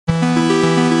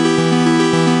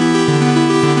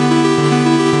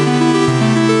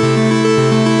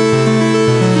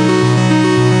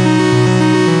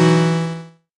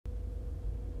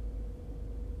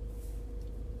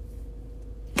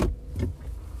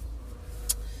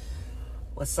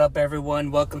What's up, everyone?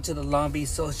 Welcome to the Long Beach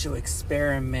Social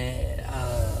Experiment.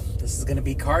 This is going to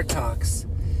be Car Talks.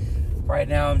 Right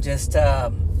now, I'm just,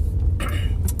 I'm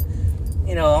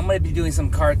going to be doing some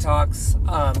car talks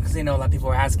because, a lot of people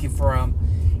are asking for them.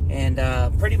 And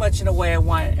pretty much in a way, I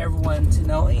want everyone to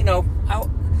know,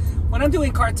 when I'm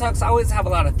doing car talks, I always have a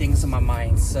lot of things in my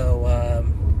mind. So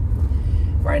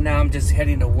right now, I'm just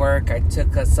heading to work. I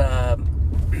took a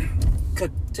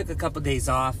couple days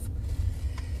off.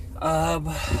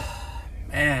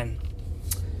 Man,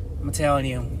 I'm telling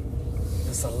you,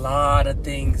 there's a lot of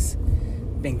things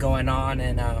been going on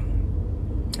in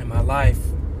my life.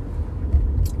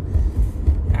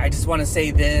 I just want to say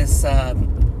this,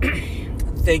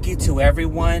 thank you to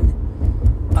everyone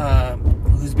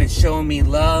who's been showing me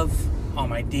love on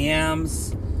my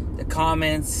DMs, the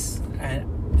comments, and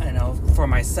for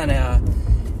my son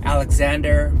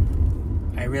Alexander.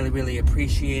 I really, really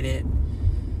appreciate it.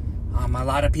 A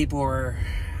lot of people were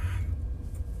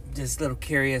just a little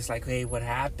curious, like, hey, what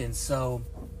happened? So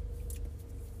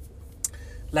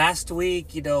last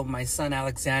week, my son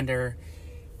Alexander,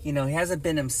 he hasn't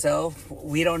been himself.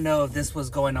 We don't know if this was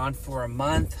going on for a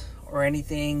month or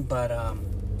anything, but I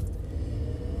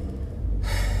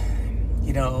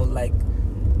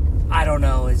don't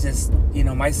know. It's just,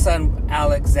 my son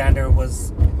Alexander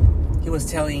was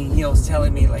telling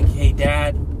me, like, hey,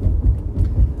 Dad,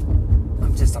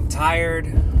 I'm tired,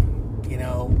 I'm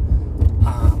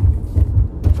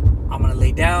gonna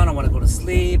lay down, I want to go to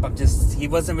sleep. He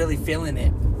wasn't really feeling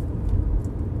it.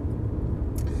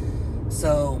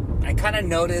 So I kind of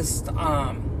noticed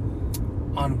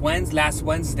on last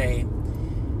Wednesday,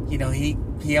 I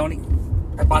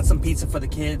bought some pizza for the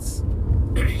kids,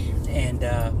 and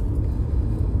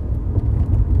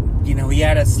he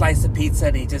had a slice of pizza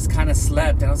and he just kind of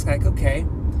slept, and I was like, okay.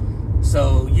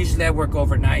 So usually I work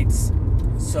overnights.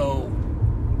 So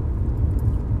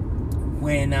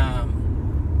when I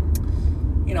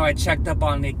checked up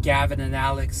on Gavin and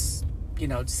Alex,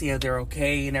 to see if they're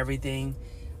okay and everything.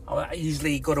 I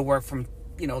usually go to work from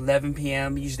 11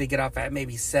 p.m. Usually get off at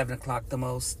maybe 7 o'clock the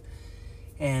most.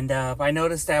 And I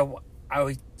noticed that I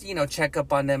would check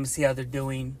up on them, see how they're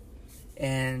doing.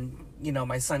 And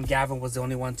my son Gavin was the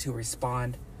only one to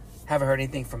respond. Haven't heard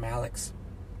anything from Alex.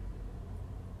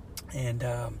 And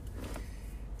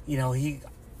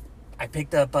I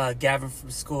picked up Gavin from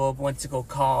school, went to go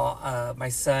call my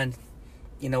son,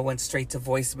 went straight to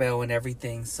voicemail and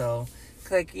everything. So,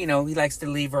 he likes to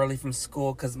leave early from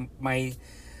school because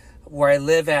where I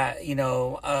live at,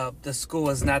 the school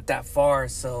is not that far.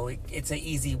 So it's an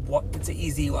easy walk. It's an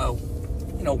easy,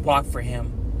 walk for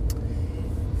him.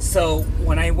 So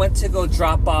when I went to go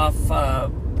drop off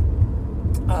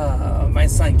my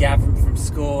son Gavin from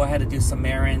school, I had to do some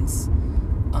errands.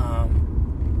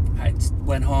 I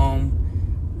went home,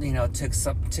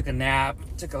 took a nap,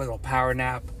 took a little power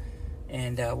nap,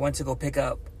 and went to go pick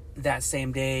up that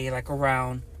same day, like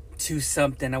around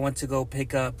 2-something. I went to go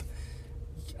pick up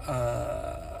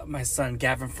my son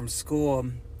Gavin from school,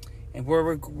 and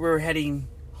we're heading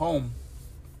home.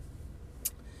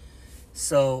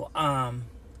 So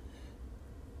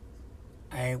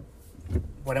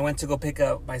when I went to go pick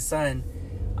up my son,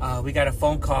 we got a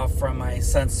phone call from my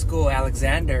son's school,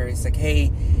 Alexander. He's like,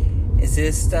 hey, is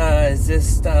this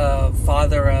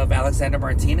father of Alexander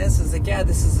Martinez? I was like, yeah,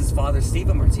 this is his father,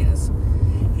 Steven Martinez.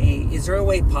 Hey, is there a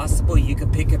way possible you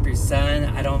could pick up your son?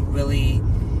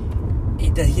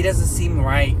 He doesn't seem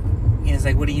right. He's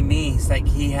like, what do you mean? He's like,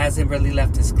 he hasn't really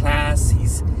left his class.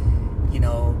 He's,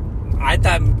 I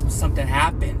thought something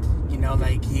happened.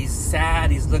 Like, he's sad.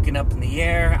 He's looking up in the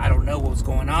air. I don't know what was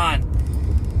going on.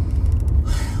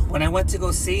 When I went to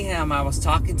go see him, I was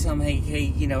talking to him.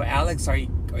 Hey, Alex, are you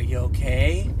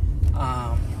okay?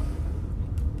 Are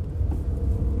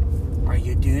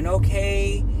you doing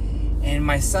okay? And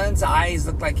my son's eyes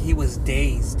looked like he was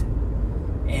dazed.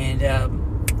 And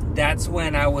that's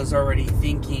when I was already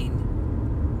thinking,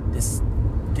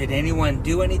 did anyone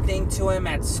do anything to him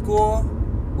at school?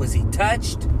 Was he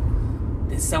touched?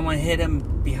 Did someone hit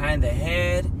him behind the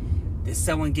head? Did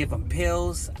someone give him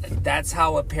pills? That's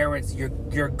how a parent,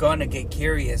 you're gonna get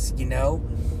curious,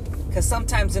 because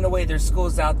sometimes in a way there's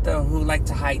schools out there who like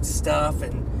to hide stuff,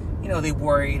 and they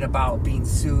worried about being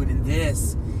sued and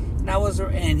this.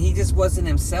 And he just wasn't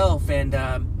himself, and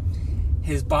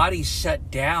his body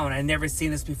shut down. I'd never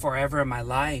seen this before ever in my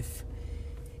life.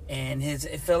 And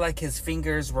it felt like his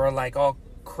fingers were like all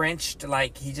clenched,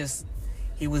 like he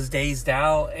was dazed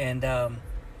out, and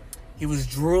he was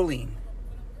drooling.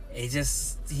 He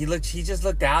just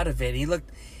looked out of it.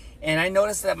 And I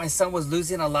noticed that my son was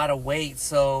losing a lot of weight.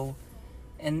 So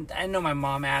And I know my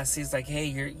mom asked, he's like,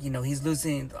 hey, he's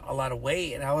losing a lot of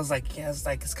weight. And I was like, yeah,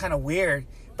 it's kind of weird.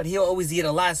 But he'll always eat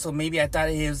a lot. So maybe I thought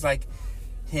he was like,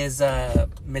 his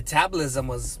metabolism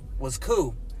was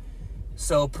cool.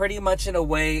 So pretty much in a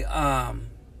way, I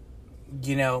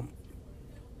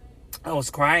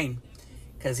was crying.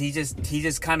 Because he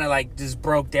just kind of like just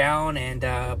broke down.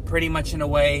 And pretty much in a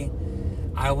way,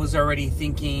 I was already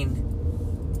thinking,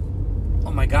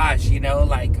 oh my gosh,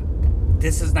 like,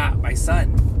 this is not my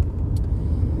son.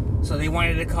 So they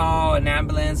wanted to call an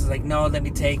ambulance. I was like, no, let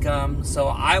me take him. So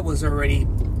I was already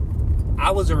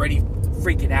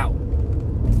freaking out.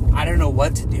 I don't know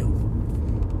what to do.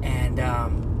 And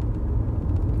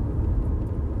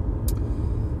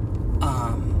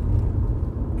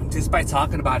just by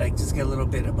talking about it, I just get a little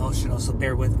bit emotional, so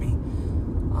bear with me.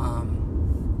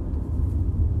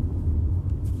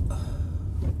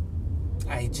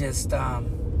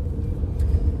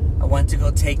 I went to go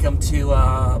take him to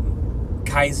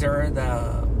Kaiser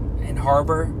in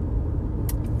Harbor,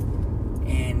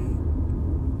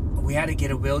 and we had to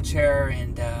get a wheelchair,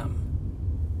 and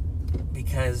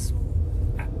because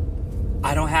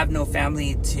I don't have no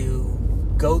family to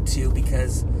go to,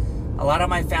 because a lot of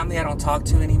my family I don't talk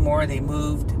to anymore. They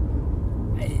moved.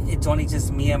 It's only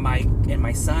just me and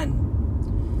my son.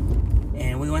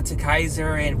 And we went to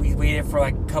Kaiser, and we waited for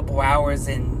like a couple hours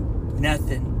and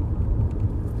nothing.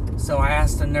 So I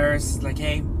asked the nurse, like,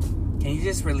 hey, can you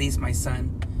just release my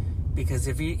son? Because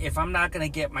if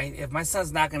my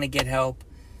son's not gonna get help,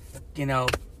 I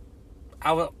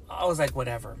was like,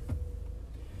 whatever.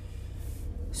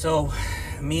 So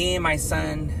me and my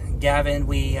son Gavin,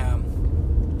 we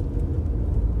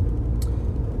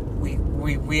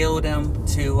wheeled him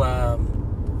to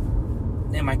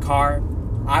in my car.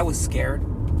 I was scared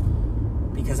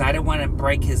because I didn't want to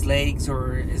break his legs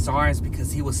or his arms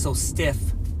because he was so stiff.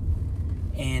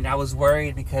 And I was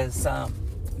worried because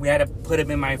we had to put him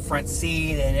in my front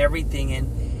seat and everything.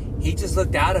 And he just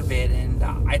looked out of it. And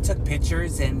I took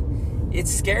pictures, and it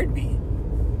scared me.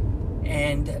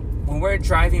 And when we were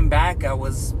driving back, I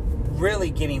was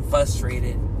really getting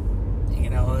frustrated.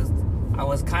 I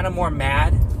was kind of more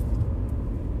mad.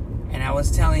 And I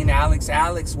was telling Alex,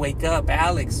 wake up,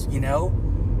 Alex, And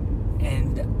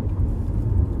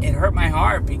it hurt my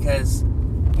heart because,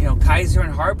 Kaiser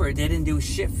and Harbor didn't do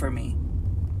shit for me.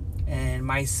 And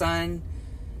my son,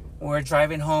 we're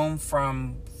driving home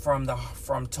from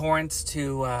Torrance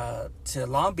to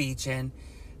Long Beach, and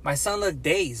my son looked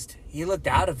dazed. He looked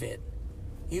out of it.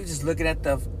 He was just looking at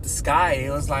the sky. It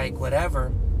was like,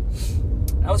 whatever.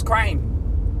 I was crying.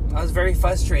 I was very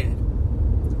frustrated.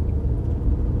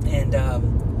 And,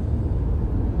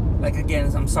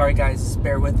 again, I'm sorry, guys. Just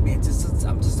bear with me.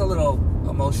 I'm just a little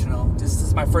emotional. This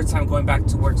is my first time going back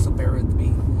to work, so bear with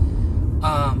me.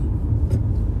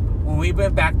 When we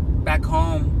went back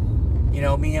home,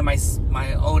 me and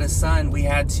my oldest son, we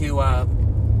had to,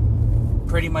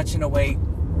 pretty much in a way,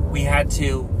 we had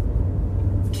to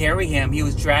carry him. He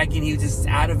was dragging. He was just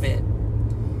out of it.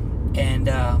 And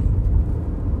I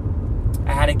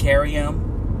had to carry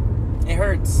him. It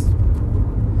hurts.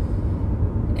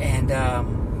 And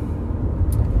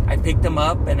I picked him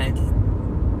up, and I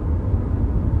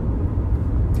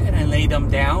laid him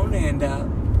down and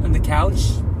on the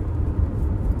couch,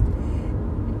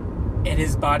 and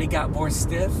his body got more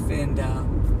stiff, and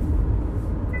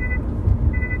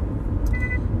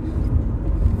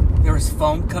there was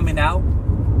foam coming out,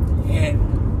 and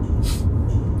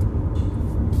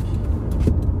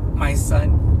my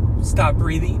son stopped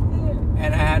breathing,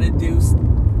 and I had to do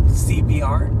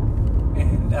CPR,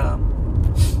 and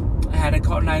I had to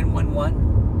call 911.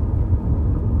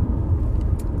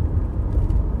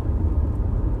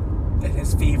 And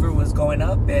his fever was going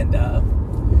up, and I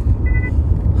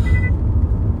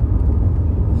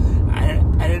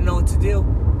didn't know what to do.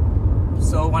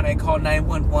 So when I called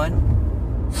 911,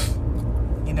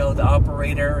 the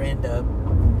operator and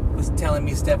was telling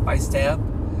me step by step,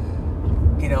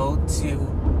 to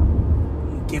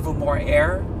give him more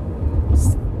air,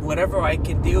 whatever I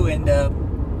could do, and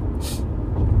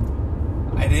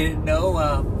I didn't know.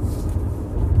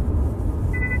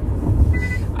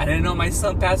 I didn't know my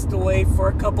son passed away for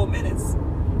a couple minutes.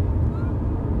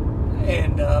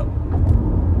 And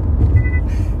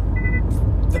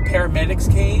the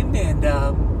paramedics came, and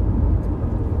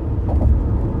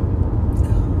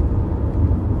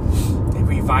they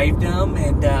revived him,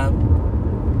 and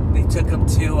they took him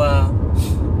to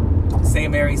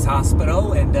St. Mary's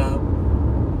Hospital, and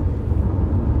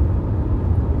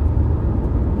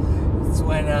that's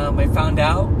when I found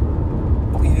out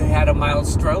he had a mild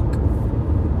stroke.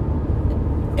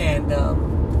 And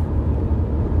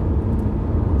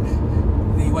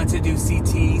went to do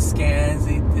CT scans,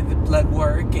 they did the blood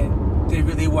work, and they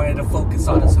really wanted to focus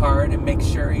on his heart and make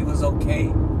sure he was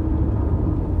okay.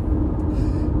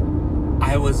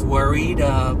 I was worried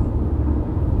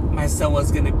my son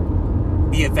was going to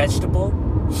be a vegetable.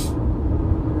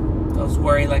 I was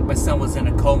worried like my son was in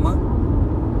a coma.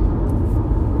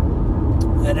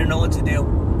 I didn't know what to do.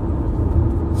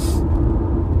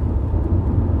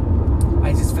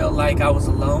 I just felt like I was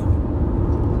alone.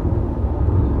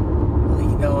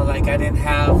 You know, like I didn't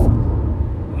have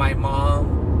my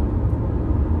mom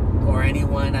or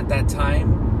anyone at that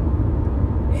time.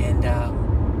 And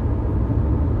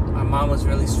my mom was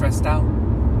really stressed out.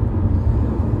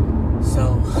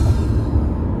 So,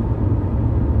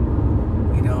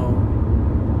 you know,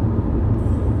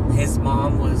 his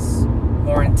mom was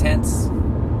more intense.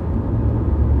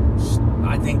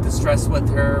 I think the stress with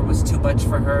her was too much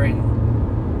for her, and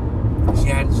she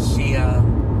had a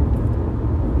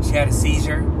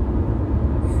seizure,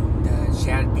 and she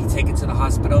had to be taken to the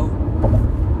hospital.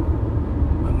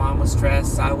 My mom was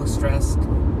stressed. I was stressed.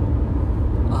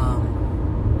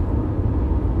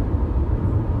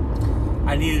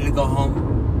 I needed to go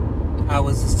home. I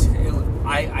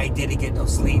didn't get no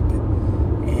sleep,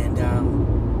 and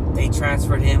they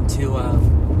transferred him to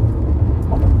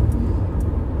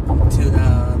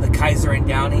the Kaiser in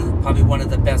Downey, probably one of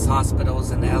the best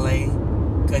hospitals in LA,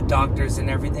 good doctors and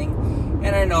everything.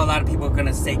 And I know a lot of people are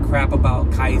gonna say crap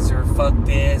about Kaiser, fuck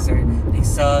this, or they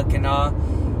suck and all.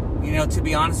 You know, to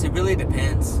be honest, it really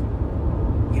depends.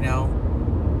 You know,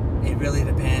 it really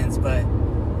depends. But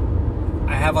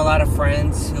I have a lot of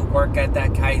friends who work at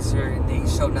that Kaiser, and they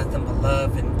show nothing but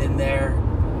love and been there.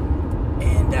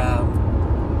 And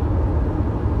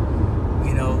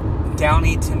you know,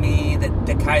 Downey, to me,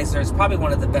 the Kaiser is probably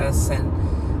one of the best, and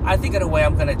I think in a way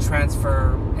I'm going to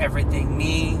transfer everything.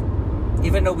 Me,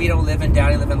 even though we don't live in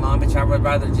Downey, live in Long Beach, I would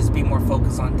rather just be more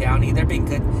focused on Downey. They're being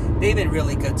good. They've been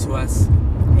really good to us,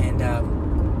 and I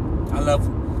love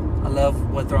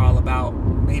what they're all about.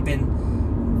 They've been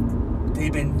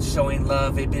showing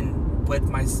love. They've been with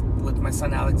my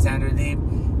son Alexander.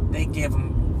 They give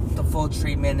him the full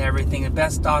treatment and everything. The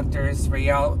best doctors,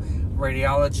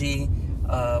 radiology.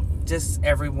 Just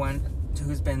everyone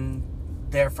who's been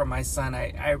there for my son.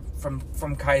 I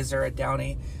from Kaiser at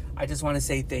Downey. I just want to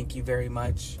say thank you very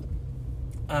much.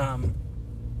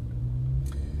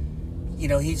 You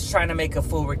know, he's trying to make a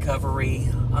full recovery.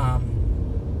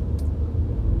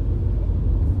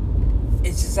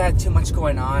 It's just I had too much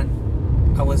going on.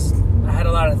 I had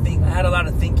a lot of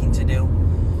thinking to do.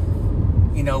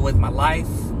 You know, with my life.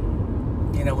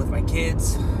 You know, with my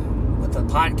kids, with the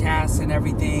podcast and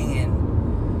everything, and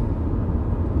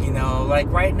you know, like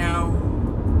right now,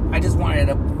 I just wanted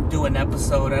to do an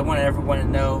episode. I wanted everyone to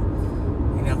know,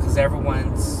 you know, because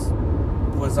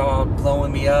was all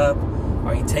blowing me up.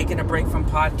 Are you taking a break from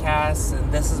podcasts?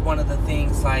 And this is one of the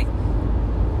things, like,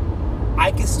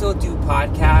 I can still do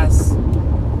podcasts,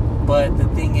 but the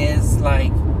thing is,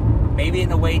 like, maybe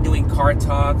in a way doing car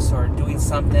talks or doing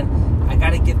something, I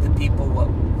got to give the people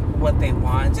what they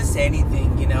want, just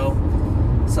anything, you know.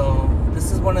 So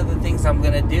this is one of the things I'm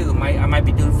gonna do. I might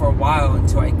be doing for a while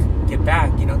until I get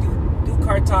back. You know, do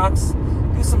car talks,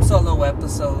 do some solo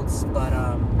episodes. But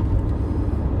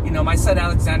you know, my son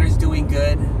Alexander's doing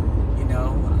good. You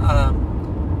know,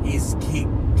 his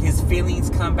feelings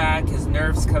come back, his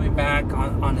nerves coming back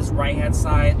on his right hand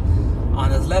side.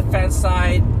 On his left hand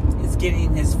side, is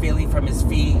getting his feeling from his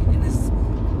feet and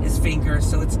his fingers,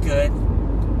 so it's good.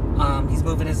 He's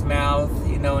moving his mouth,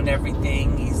 you know, and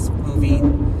everything. He's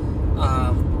moving.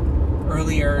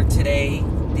 Earlier today,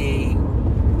 they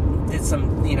did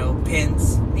some, you know,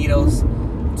 pins, needles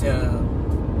to,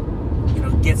 you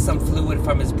know, get some fluid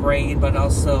from his brain, but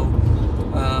also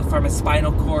from his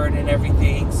spinal cord and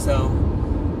everything. So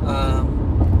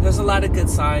there's a lot of good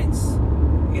signs.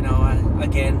 You know,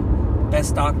 again,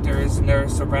 best doctors,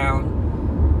 nurse around.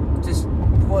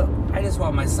 I just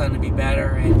want my son to be better,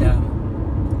 and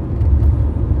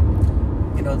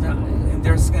you know,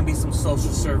 there's going to be some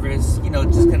social service, you know,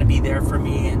 just going to be there for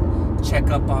me and check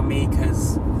up on me,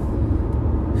 because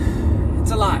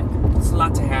it's a lot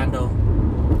to handle.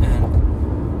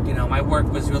 And you know, my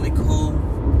work was really cool.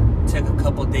 Took a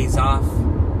couple days off.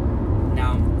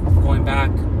 Now I'm going back.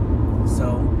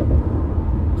 So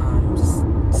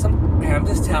I'm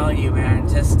just telling you, man,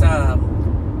 just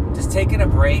taking a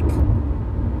break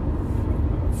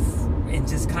and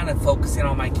just kind of focusing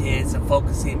on my kids and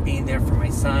being there for my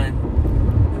son.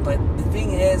 But the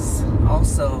thing is,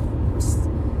 also, just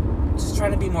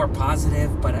trying to be more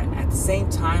positive. But at the same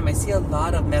time, I see a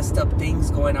lot of messed up things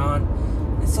going on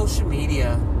in social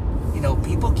media.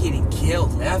 people getting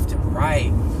killed left and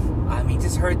right. I mean,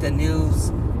 just heard the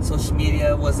news, social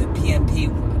media, was it PNP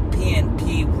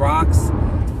Rocks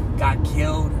got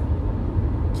killed,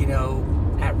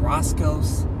 at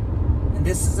Roscoe's. And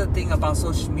this is the thing about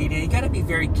social media. You got to be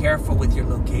very careful with your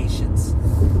locations.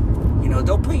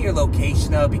 Don't put your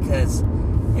location up, because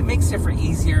it makes it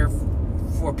easier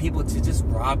for people to just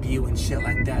rob you and shit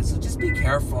like that. So just be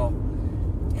careful.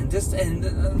 And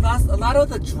a lot of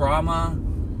the drama,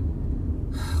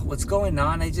 what's going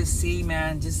on, I just see,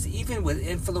 man, just even with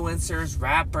influencers,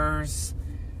 rappers,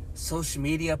 social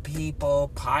media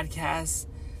people, podcasts,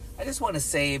 I just want to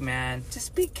say, man,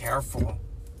 just be careful.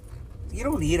 You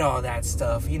don't need all that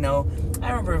stuff, I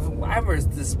remember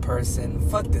this person,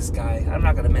 fuck this guy, I'm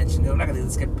not going to mention him, I'm not going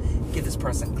to give this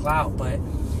person clout, but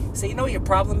say, you know what your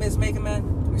problem is, Mega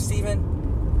Man, or Steven?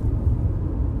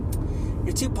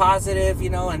 You're too positive,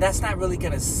 and that's not really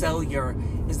going to it's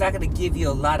not going to give you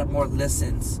a lot of more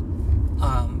listens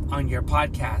on your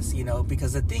podcast,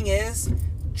 because the thing is,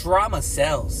 drama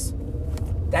sells.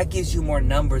 That gives you more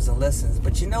numbers and listens.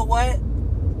 But you know what?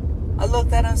 I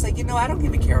looked at it and I was like, I don't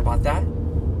even care about that.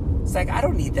 It's like, I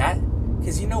don't need that.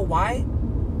 Because you know why?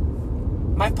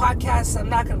 My podcast, I'm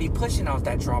not going to be pushing out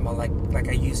that drama like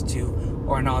I used to,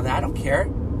 or and all that. I don't care.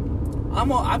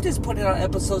 I'm just putting out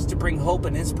episodes to bring hope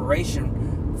and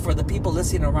inspiration for the people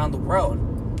listening around the world.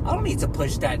 I don't need to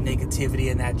push that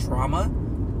negativity and that drama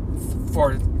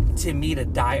to me to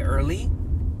die early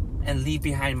and leave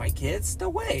behind my kids. No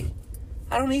way.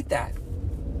 I don't need that.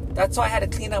 That's why I had to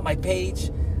clean up my page.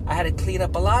 I had to clean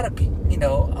up a lot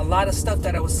of stuff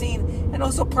that I was seeing, and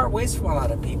also part ways from a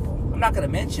lot of people. I'm not going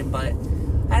to mention, but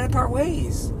I had to part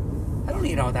ways. I don't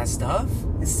need all that stuff.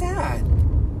 It's sad.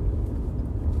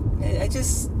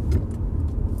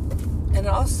 And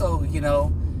also,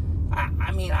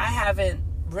 I mean, I haven't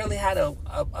really had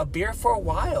a beer for a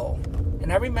while.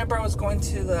 And I remember I was going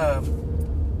to the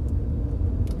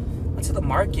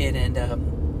market, and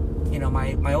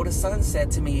my oldest son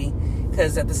said to me,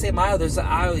 because at the same aisle, there's an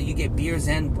aisle you get beers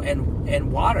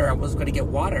and water. I was going to get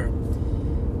water,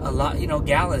 a lot,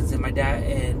 gallons. And my dad,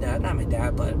 and not my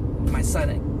dad, but my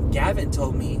son Gavin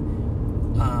told me,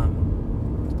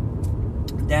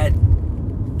 Dad,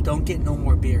 don't get no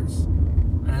more beers.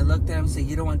 And I looked at him and said,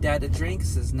 you don't want Dad to drink? He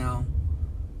says, no,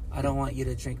 I don't want you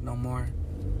to drink no more.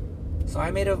 So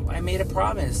I made a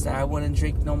promise that I wouldn't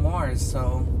drink no more.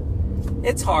 So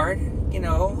it's hard,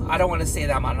 I don't want to say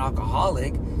that I'm an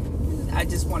alcoholic. I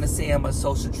just want to say I'm a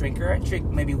social drinker. I drink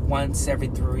maybe once every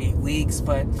 3 weeks,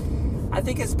 but I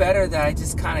think it's better that I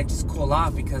just kind of just cool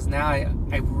off, because now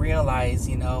I realize,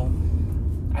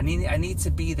 I need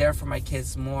to be there for my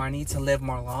kids more. I need to live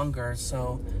more longer.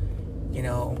 So,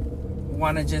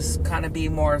 want to just kind of be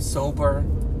more sober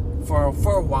for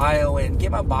a while and get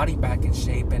my body back in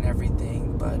shape and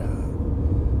everything. But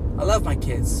I love my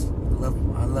kids.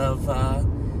 I love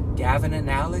Gavin and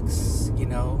Alex.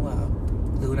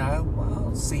 Luna,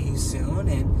 I'll see you soon.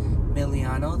 And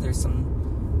Emiliano, there's some,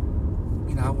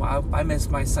 I miss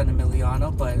my son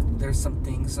Emiliano, but there's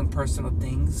some personal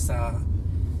things.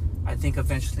 I think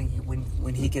eventually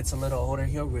when he gets a little older,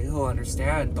 he'll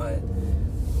understand. But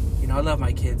I love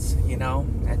my kids.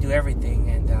 I do everything,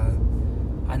 and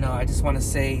I know I just want to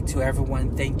say to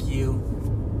everyone, thank you.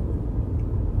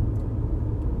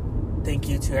 Thank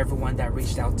you to everyone that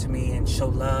reached out to me and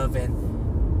showed love, and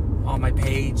on my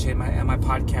page and my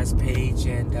podcast page,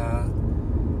 and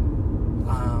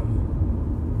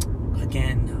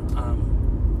again,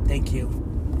 thank you.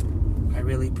 I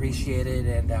really appreciate it,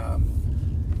 and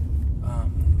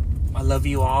I love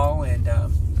you all, and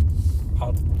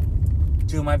I'll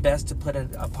do my best to put a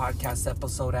podcast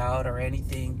episode out or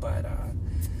anything, but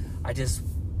I just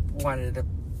wanted to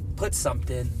put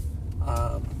something,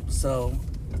 so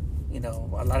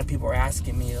a lot of people are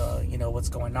asking me what's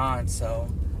going on, so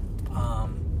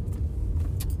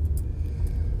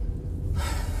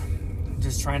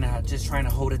just trying to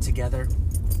hold it together,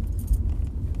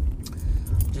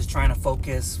 just trying to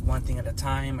focus one thing at a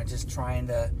time, and just trying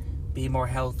to be more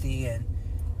healthy and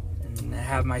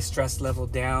have my stress level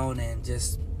down, and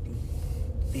just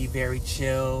be very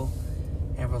chill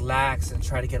and relax and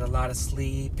try to get a lot of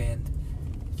sleep, and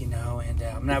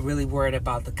I'm not really worried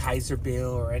about the Kaiser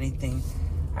bill or anything.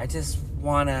 I just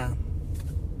want to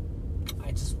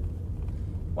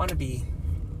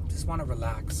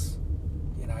relax.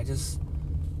 I just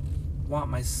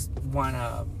want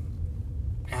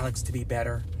Alex to be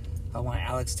better. I want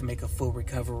Alex to make a full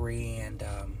recovery, and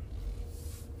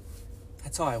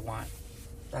that's all I want.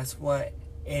 That's what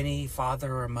any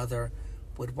father or mother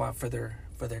would want for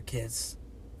their kids.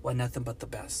 Want nothing but the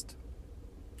best.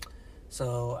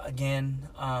 So again,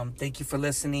 thank you for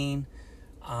listening.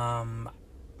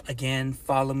 Again,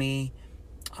 follow me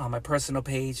on my personal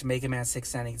page,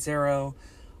 MegaMan6980.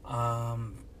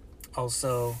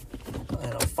 Also,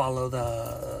 follow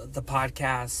the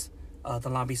podcast, the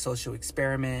Long Beach Social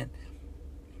Experiment.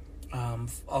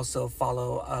 Also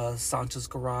follow Sancho's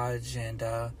Garage, and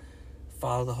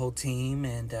follow the whole team.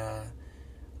 And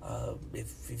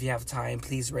if you have time,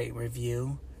 please rate and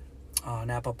review on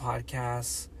Apple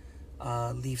Podcasts.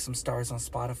 Leave some stars on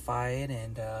Spotify.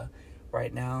 And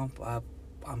right now,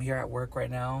 I'm here at work right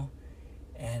now.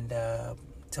 And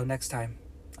till next time,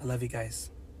 I love you guys.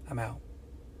 I'm out.